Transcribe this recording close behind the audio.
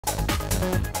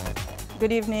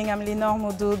Good evening, I'm Linord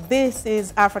Moudou. This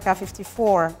is Africa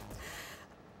 54.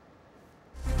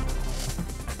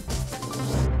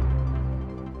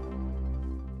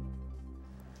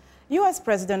 U.S.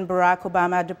 President Barack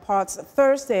Obama departs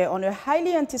Thursday on a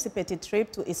highly anticipated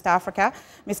trip to East Africa.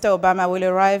 Mr. Obama will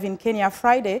arrive in Kenya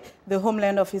Friday, the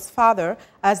homeland of his father,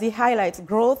 as he highlights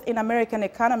growth in American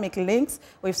economic links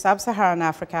with sub-Saharan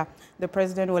Africa. The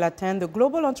president will attend the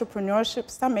Global Entrepreneurship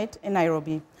Summit in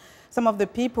Nairobi. Some of the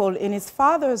people in his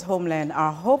father's homeland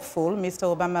are hopeful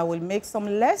Mr. Obama will make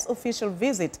some less official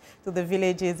visit to the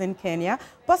villages in Kenya,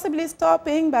 possibly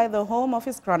stopping by the home of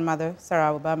his grandmother,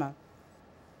 Sarah Obama.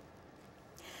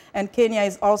 And Kenya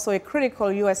is also a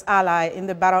critical U.S. ally in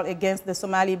the battle against the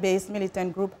Somali-based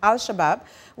militant group Al-Shabaab,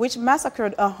 which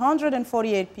massacred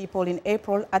 148 people in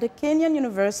April at a Kenyan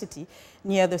university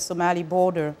near the Somali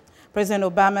border. President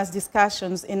Obama's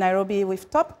discussions in Nairobi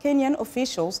with top Kenyan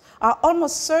officials are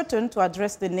almost certain to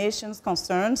address the nation's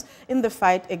concerns in the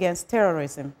fight against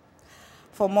terrorism.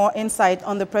 For more insight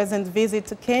on the president's visit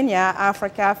to Kenya,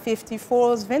 Africa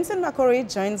 54's Vincent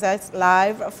Makori joins us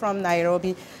live from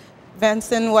Nairobi.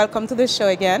 Vincent, welcome to the show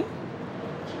again.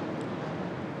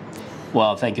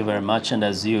 Well, thank you very much. And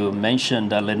as you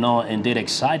mentioned, Linord, indeed,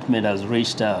 excitement has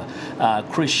reached a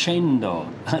crescendo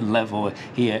level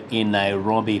here in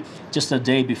Nairobi. Just a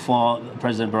day before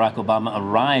President Barack Obama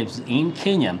arrives in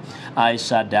Kenya, I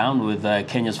sat down with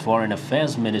Kenya's Foreign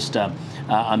Affairs Minister,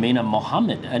 Amina,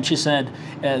 Mohammed, and she said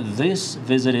this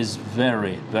visit is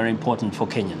very, very important for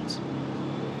Kenyans.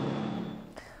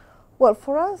 Well,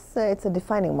 for us, it's a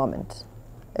defining moment.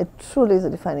 It truly is a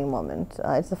defining moment.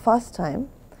 It's the first time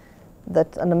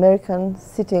that an American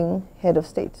sitting head of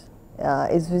state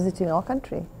is visiting our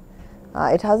country.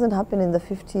 It hasn't happened in the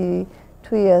 52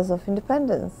 years of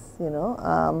independence, you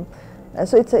know.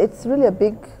 So it's really a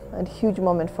big and huge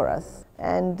moment for us.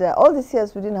 And all these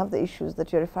years we didn't have the issues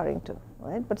that you're referring to,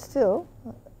 right? But still,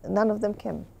 none of them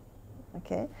came,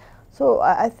 okay? So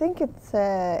I think it's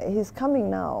his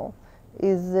coming now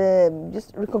is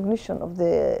just recognition of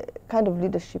the kind of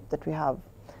leadership that we have,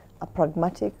 a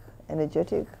pragmatic,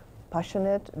 energetic,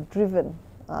 passionate, driven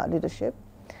leadership,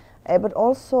 but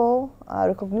also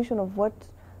recognition of what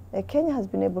Kenya has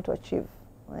been able to achieve,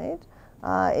 right?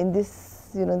 In this,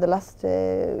 you know, in the last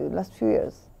few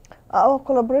years, our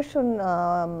collaboration,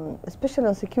 especially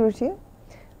on security,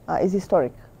 is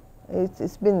historic.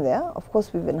 It's been there. Of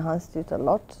course, we've enhanced it a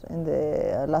lot in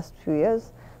the last few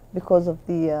years because of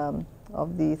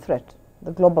the threat,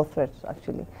 the global threat,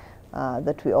 actually,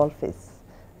 that we all face.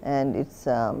 And it's,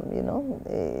 you know,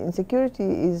 insecurity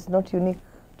is not unique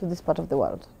to this part of the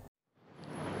world.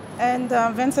 And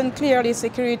Vincent, clearly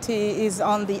security is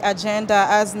on the agenda,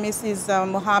 as Mrs.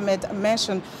 Mohammed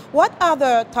mentioned. What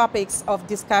other topics of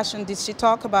discussion did she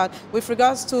talk about with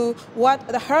regards to what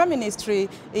her ministry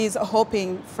is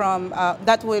hoping from,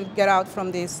 that will get out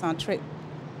from this trip?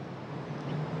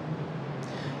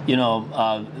 You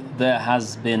know, there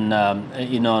has been,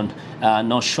 you know,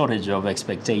 no shortage of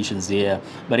expectations here.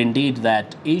 But indeed,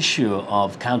 that issue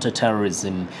of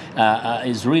counterterrorism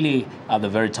is really at the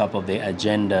very top of the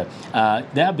agenda.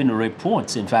 There have been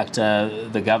reports, in fact,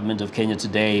 the government of Kenya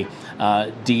today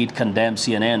did condemn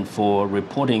CNN for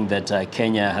reporting that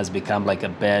Kenya has become like a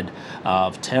bed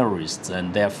of terrorists.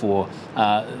 And therefore,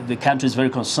 the country is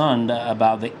very concerned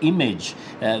about the image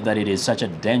that it is such a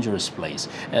dangerous place.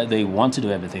 They want to do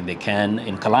everything they can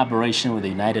in collaboration with the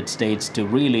United States to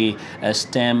really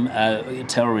stem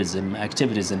terrorism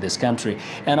activities in this country.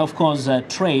 And of course,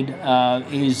 trade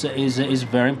is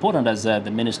very important, as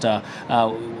the minister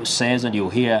says, and you'll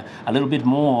hear a little bit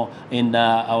more in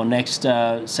our next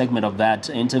segment of that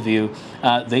interview.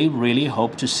 They really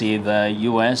hope to see the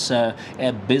U.S.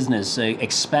 business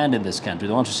expand in this country.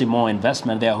 They want to see more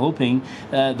investment. They're hoping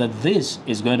that this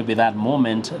is going to be that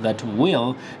moment that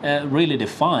will really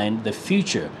define the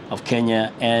future of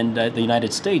Kenya and the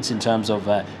United States in terms of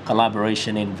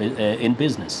collaboration in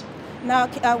business. Now,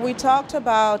 we talked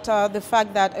about the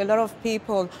fact that a lot of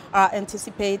people are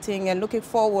anticipating and looking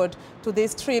forward to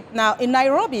this trip. Now, in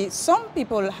Nairobi, some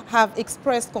people have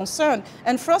expressed concern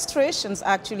and frustrations,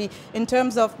 actually, in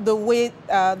terms of the way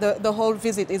the whole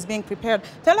visit is being prepared.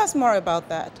 Tell us more about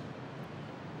that.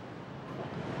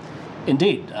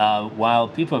 Indeed, while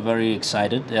people are very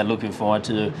excited, they're looking forward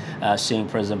to seeing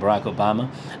President Barack Obama,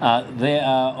 they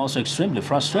are also extremely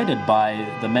frustrated by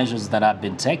the measures that have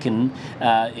been taken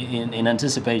in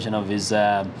anticipation of his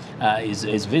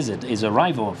visit, his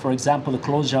arrival. For example, the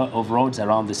closure of roads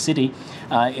around the city.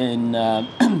 In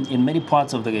many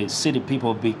parts of the city,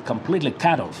 people will be completely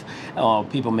cut off, or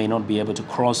people may not be able to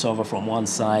cross over from one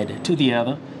side to the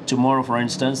other tomorrow, for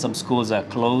instance, some schools are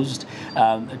closed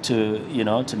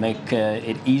to make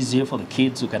it easier for the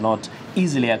kids who cannot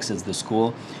easily access the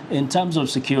school. In terms of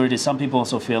security, some people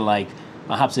also feel like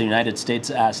perhaps the United States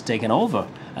has taken over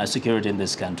security in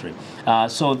this country.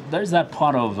 So there's that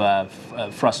part of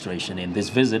frustration in this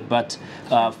visit, but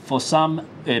for some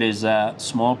it is a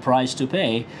small price to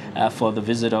pay for the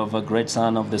visit of a great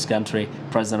son of this country,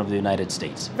 President of the United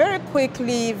States. Very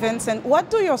quickly, Vincent,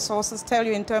 what do your sources tell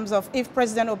you in terms of if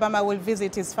President Obama will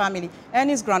visit his family and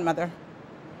his grandmother?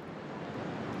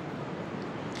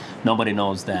 Nobody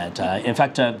knows that. In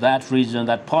fact, that region,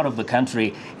 that part of the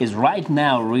country is right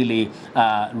now really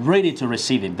ready to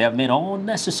receive him. They have made all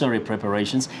necessary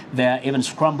preparations. They're even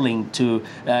scrambling to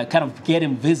kind of get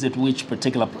him visit which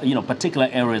particular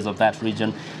areas of that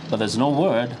region. But there's no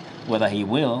word whether he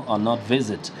will or not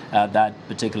visit that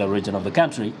particular region of the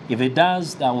country. If he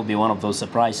does, that will be one of those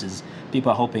surprises.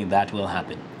 People are hoping that will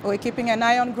happen. We're keeping an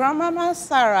eye on Grandmama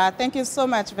Sarah. Thank you so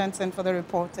much, Vincent, for the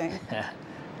reporting.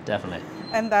 Definitely.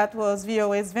 And that was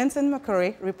VOA's Vincent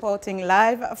Makori reporting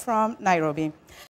live from Nairobi.